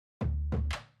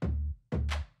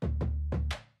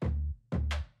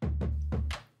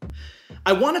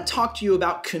I want to talk to you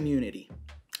about community.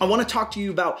 I want to talk to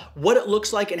you about what it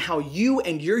looks like and how you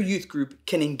and your youth group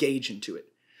can engage into it.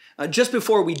 Just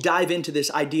before we dive into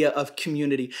this idea of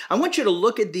community, I want you to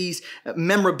look at these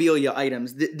memorabilia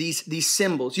items, these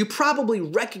symbols. You probably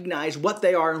recognize what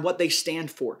they are and what they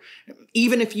stand for,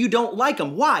 even if you don't like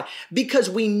them. Why? Because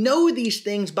we know these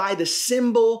things by the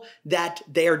symbol that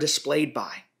they are displayed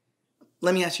by.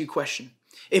 Let me ask you a question.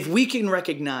 If we can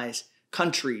recognize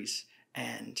countries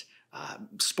and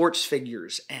sports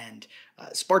figures and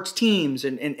sports teams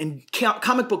and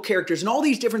comic book characters and all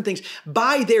these different things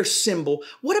by their symbol,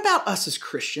 what about us as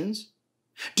Christians?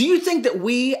 Do you think that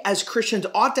we as Christians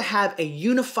ought to have a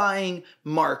unifying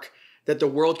mark that the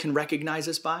world can recognize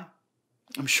us by?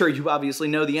 I'm sure you obviously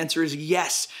know the answer is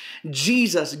yes.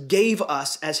 Jesus gave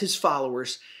us as his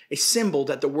followers a symbol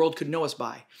that the world could know us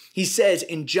by. He says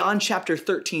in John chapter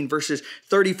 13, verses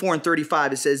 34 and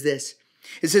 35, it says this.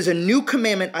 It says, "A new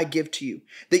commandment I give to you,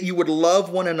 that you would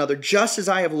love one another just as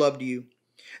I have loved you,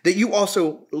 that you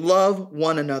also love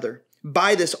one another.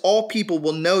 By this, all people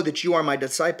will know that you are my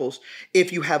disciples,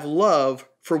 if you have love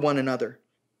for one another."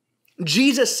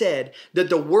 Jesus said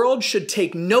that the world should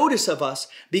take notice of us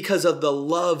because of the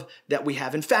love that we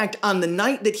have. In fact, on the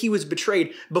night that he was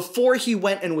betrayed, before he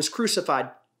went and was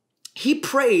crucified, he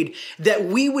prayed that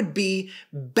we would be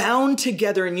bound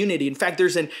together in unity. In fact,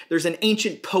 there's an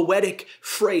ancient poetic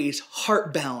phrase,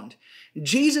 heart-bound.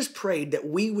 Jesus prayed that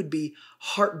we would be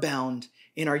heart-bound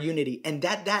in our unity, and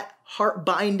that heart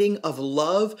binding of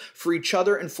love for each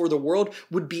other and for the world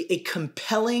would be a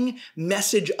compelling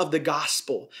message of the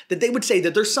gospel, that they would say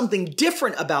that there's something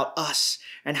different about us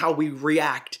and how we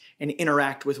react and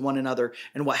interact with one another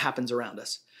and what happens around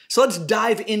us. So let's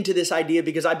dive into this idea,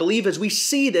 because I believe as we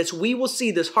see this, we will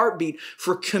see this heartbeat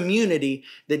for community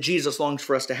that Jesus longs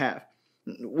for us to have.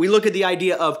 We look at the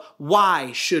idea of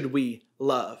why should we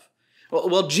love?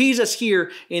 Well, Jesus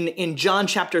here in John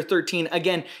chapter 13,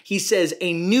 again, he says,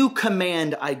 "A new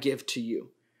command I give to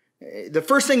you." The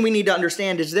first thing we need to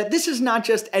understand is that this is not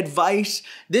just advice.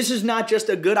 This is not just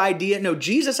a good idea. No,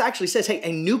 Jesus actually says, hey,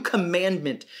 a new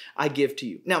commandment I give to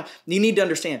you. Now, you need to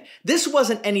understand, this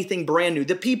wasn't anything brand new.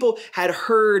 The people had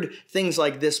heard things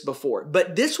like this before,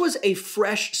 but this was a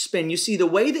fresh spin. You see, the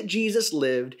way that Jesus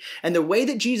lived and the way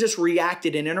that Jesus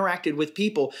reacted and interacted with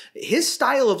people, his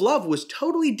style of love was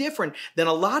totally different than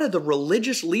a lot of the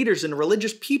religious leaders and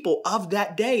religious people of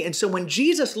that day. And so when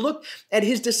Jesus looked at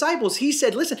his disciples, he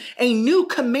said, listen, a new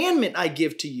commandment I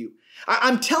give to you.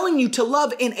 I'm telling you to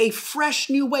love in a fresh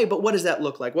new way. But what does that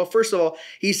look like? Well, first of all,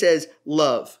 he says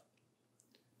love.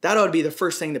 That ought to be the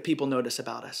first thing that people notice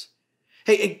about us.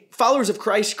 Hey, followers of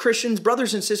Christ, Christians,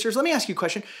 brothers and sisters, let me ask you a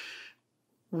question.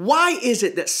 Why is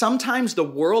it that sometimes the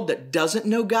world that doesn't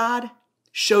know God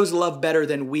shows love better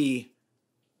than we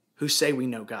who say we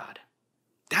know God?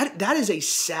 That is a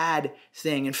sad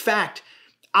thing. In fact,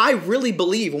 I really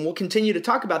believe, and we'll continue to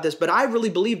talk about this, but I really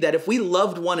believe that if we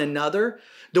loved one another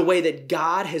the way that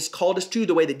God has called us to,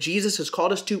 the way that Jesus has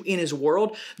called us to in his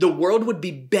world, the world would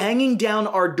be banging down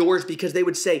our doors because they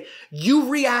would say, you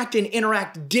react and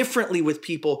interact differently with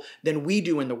people than we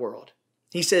do in the world.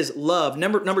 He says love.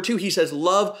 Number two, he says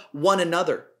love one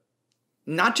another.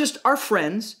 Not just our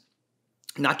friends,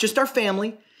 not just our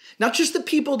family, not just the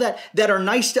people that are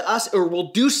nice to us or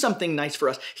will do something nice for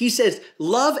us. He says,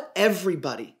 love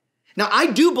everybody. Now, I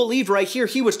do believe right here,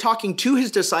 he was talking to his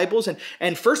disciples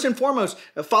and first and foremost,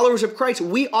 followers of Christ,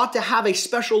 we ought to have a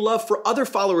special love for other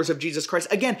followers of Jesus Christ.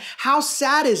 Again, how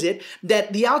sad is it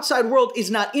that the outside world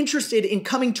is not interested in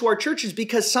coming to our churches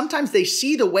because sometimes they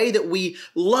see the way that we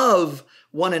love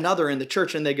one another in the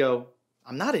church and they go,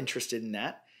 I'm not interested in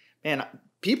that. Man,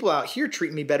 people out here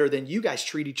treat me better than you guys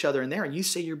treat each other in there. And you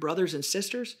say you're brothers and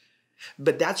sisters.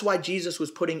 But that's why Jesus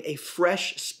was putting a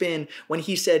fresh spin when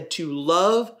he said to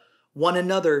love one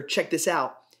another, check this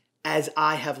out, as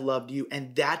I have loved you.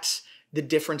 And that's the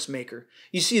difference maker.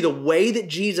 You see, the way that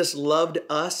Jesus loved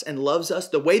us and loves us,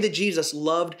 the way that Jesus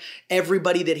loved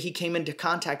everybody that he came into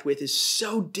contact with is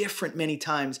so different many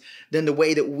times than the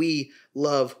way that we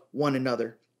love one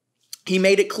another. He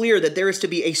made it clear that there is to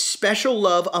be a special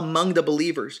love among the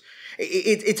believers.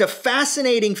 It's a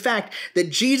fascinating fact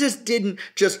that Jesus didn't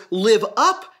just live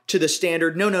up to the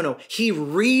standard. No. He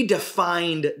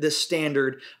redefined the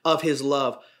standard of his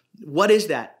love. What is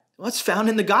that? Well, it's found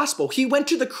in the gospel. He went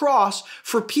to the cross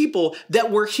for people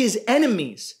that were his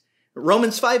enemies.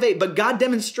 Romans 5:8, but God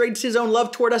demonstrates his own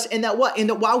love toward us in that what? In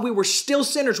that while we were still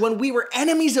sinners, when we were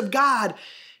enemies of God,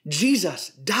 Jesus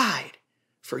died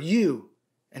for you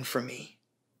and for me.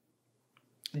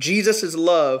 Jesus'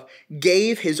 love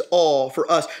gave his all for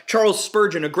us. Charles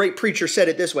Spurgeon, a great preacher, said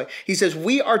it this way. He says,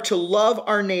 we are to love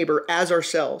our neighbor as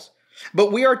ourselves,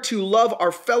 but we are to love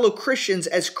our fellow Christians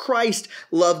as Christ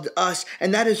loved us.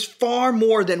 And that is far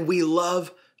more than we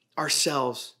love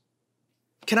ourselves.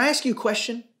 Can I ask you a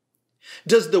question?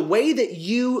 Does the way that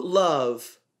you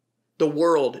love the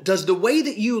world, does the way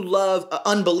that you love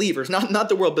unbelievers, not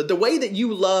the world, but the way that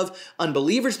you love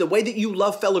unbelievers, the way that you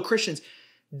love fellow Christians,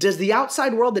 does the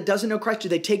outside world that doesn't know Christ, do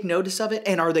they take notice of it?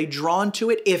 And are they drawn to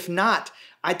it? If not,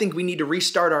 I think we need to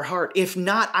restart our heart. If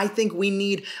not, I think we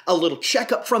need a little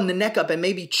checkup from the neck up and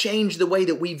maybe change the way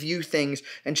that we view things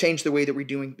and change the way that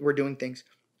we're doing things.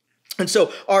 And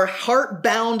so our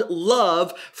heart-bound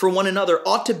love for one another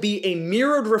ought to be a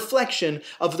mirrored reflection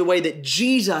of the way that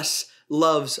Jesus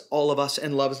loves all of us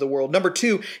and loves the world. Number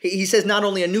two, he says not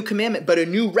only a new commandment, but a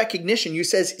new recognition. He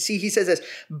says this,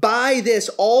 by this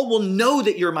all will know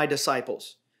that you're my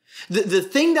disciples. The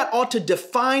thing that ought to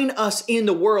define us in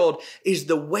the world is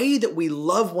the way that we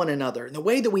love one another and the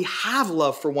way that we have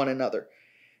love for one another.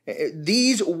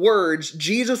 These words,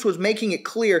 Jesus was making it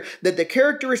clear that the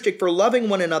characteristic for loving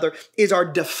one another is our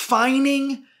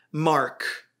defining mark.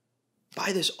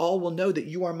 By this all will know that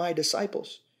you are my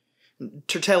disciples.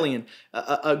 Tertullian,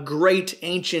 a great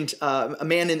ancient a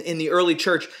man in the early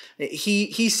church,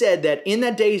 he said that in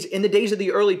the days of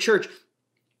the early church,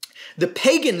 the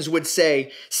pagans would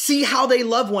say, see how they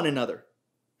love one another.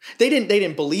 They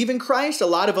didn't believe in Christ. A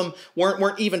lot of them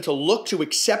weren't even to look to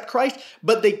accept Christ,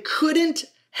 but they couldn't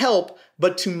help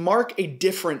but to mark a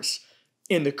difference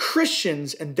in the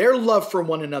Christians and their love for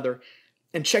one another.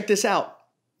 And check this out.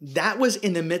 That was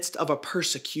in the midst of a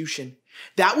persecution.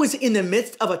 That was in the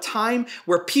midst of a time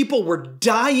where people were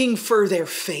dying for their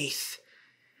faith,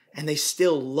 and they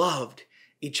still loved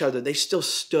each other. They still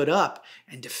stood up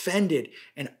and defended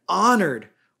and honored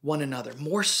one another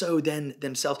more so than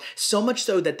themselves. So much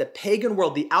so that the pagan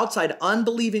world, the outside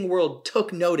unbelieving world,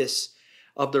 took notice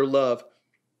of their love.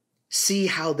 See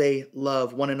how they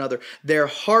love one another. Their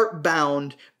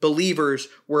heart-bound believers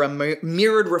were a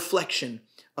mirrored reflection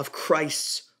of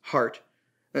Christ's heart.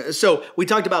 So we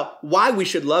talked about why we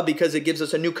should love, because it gives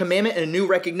us a new commandment and a new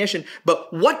recognition.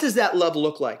 But what does that love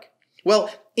look like?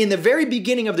 Well, in the very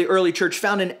beginning of the early church,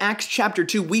 found in Acts chapter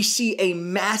 2, we see a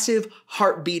massive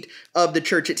heartbeat of the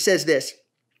church. It says this,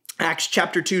 Acts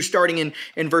chapter 2, starting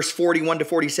in verse 41 to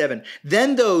 47.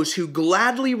 Then those who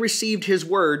gladly received his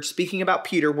word, speaking about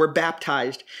Peter, were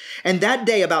baptized. And that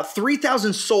day about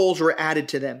 3,000 souls were added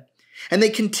to them. And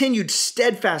they continued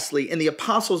steadfastly in the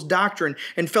apostles' doctrine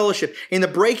and fellowship, in the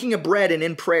breaking of bread and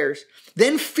in prayers.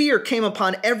 Then fear came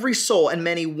upon every soul, and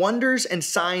many wonders and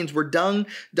signs were done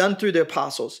through the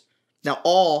apostles. Now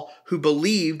all who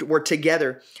believed were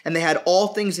together, and they had all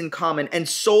things in common, and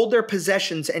sold their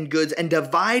possessions and goods, and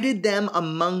divided them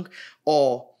among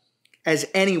all, as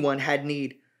anyone had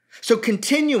need. So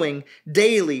continuing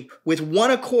daily with one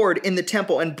accord in the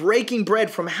temple and breaking bread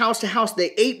from house to house,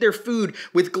 they ate their food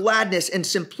with gladness and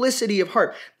simplicity of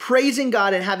heart, praising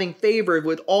God and having favor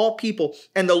with all people.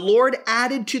 And the Lord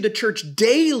added to the church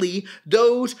daily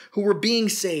those who were being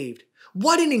saved.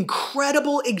 What an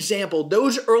incredible example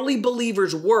those early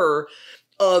believers were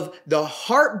of the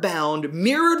heart-bound,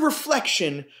 mirrored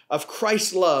reflection of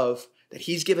Christ's love that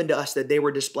he's given to us, that they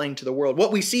were displaying to the world.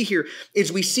 What we see here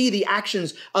is we see the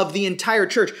actions of the entire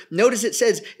church. Notice it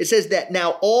says that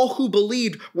now all who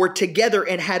believed were together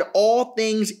and had all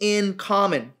things in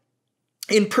common.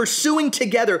 In pursuing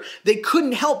together, they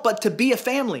couldn't help but to be a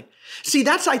family. See,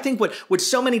 that's, I think, what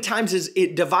so many times is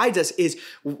it divides us is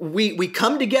we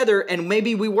come together and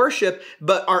maybe we worship,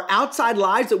 but our outside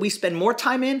lives that we spend more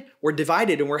time in, we're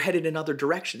divided and we're headed in other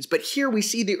directions. But here we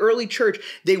see the early church,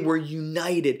 they were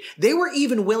united. They were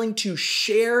even willing to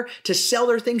share, to sell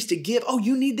their things, to give. Oh,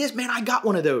 you need this? Man, I got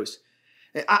one of those.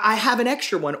 I have an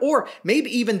extra one. Or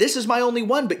maybe even this is my only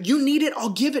one, but you need it,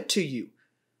 I'll give it to you.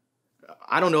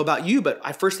 I don't know about you, but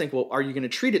I first think, well, are you going to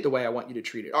treat it the way I want you to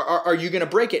treat it? Are you going to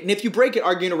break it? And if you break it,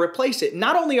 are you going to replace it?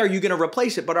 Not only are you going to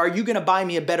replace it, but are you going to buy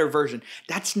me a better version?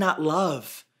 That's not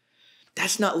love.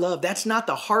 That's not love. That's not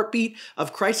the heartbeat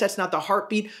of Christ. That's not the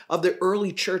heartbeat of the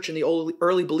early church and the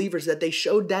early believers, that they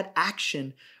showed that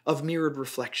action of mirrored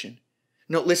reflection.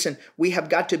 No, listen, we have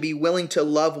got to be willing to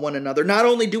love one another. Not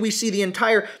only do we see the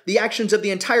actions of the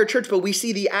entire church, but we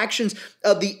see the actions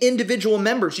of the individual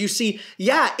members. You see,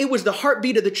 yeah, it was the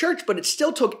heartbeat of the church, but it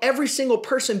still took every single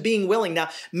person being willing. Now,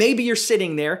 maybe you're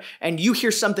sitting there and you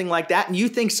hear something like that and you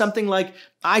think something like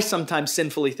I sometimes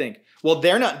sinfully think, well,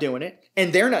 they're not doing it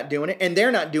and they're not doing it and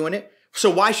they're not doing it. So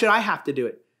why should I have to do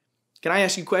it? Can I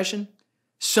ask you a question?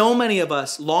 So many of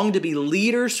us long to be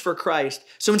leaders for Christ.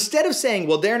 So instead of saying,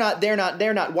 well, they're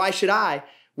not, why should I?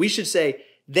 We should say,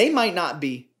 they might not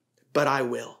be, but I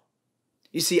will.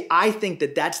 You see, I think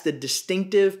that that's the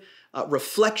distinctive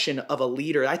reflection of a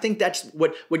leader. I think that's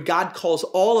what God calls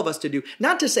all of us to do.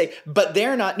 Not to say, but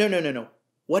they're not. No.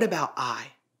 What about I?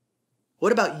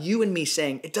 What about you and me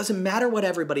saying, it doesn't matter what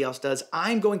everybody else does,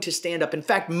 I'm going to stand up. In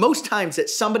fact, most times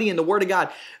that somebody in the Word of God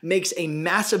makes a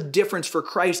massive difference for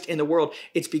Christ in the world,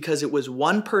 it's because it was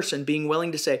one person being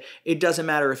willing to say, it doesn't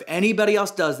matter if anybody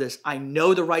else does this, I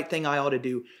know the right thing I ought to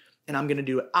do, and I'm going to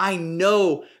do it. I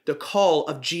know the call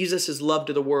of Jesus' love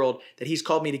to the world that he's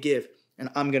called me to give,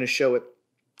 and I'm going to show it.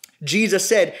 Jesus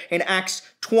said in Acts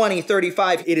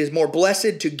 20:35, it is more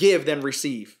blessed to give than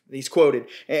receive. He's quoted.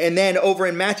 And then over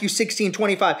in Matthew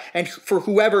 16:25, and for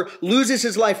whoever loses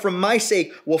his life for my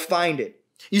sake will find it.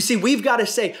 You see, we've got to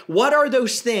say, what are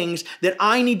those things that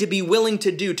I need to be willing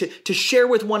to do to share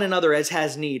with one another as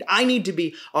has need? I need to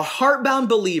be a heart-bound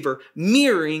believer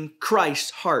mirroring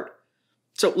Christ's heart.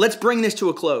 So let's bring this to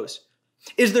a close.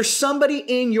 Is there somebody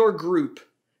in your group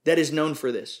that is known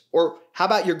for this? Or how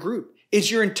about your group? Is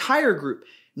your entire group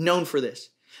known for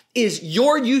this? Is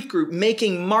your youth group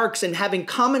making marks and having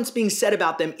comments being said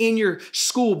about them in your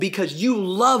school because you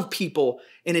love people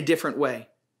in a different way?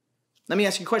 Let me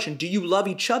ask you a question. Do you love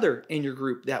each other in your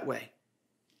group that way?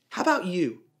 How about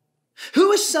you?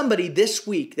 Who is somebody this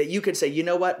week that you could say, you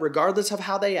know what, regardless of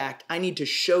how they act, I need to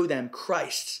show them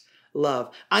Christ's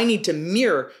love. I need to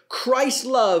mirror Christ's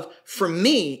love for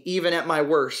me, even at my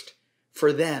worst,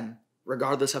 for them,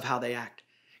 regardless of how they act.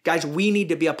 Guys, we need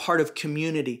to be a part of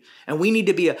community, and we need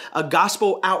to be a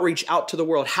gospel outreach out to the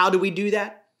world. How do we do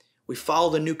that? We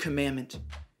follow the new commandment.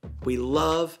 We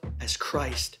love as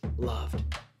Christ loved.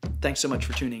 Thanks so much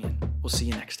for tuning in. We'll see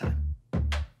you next time.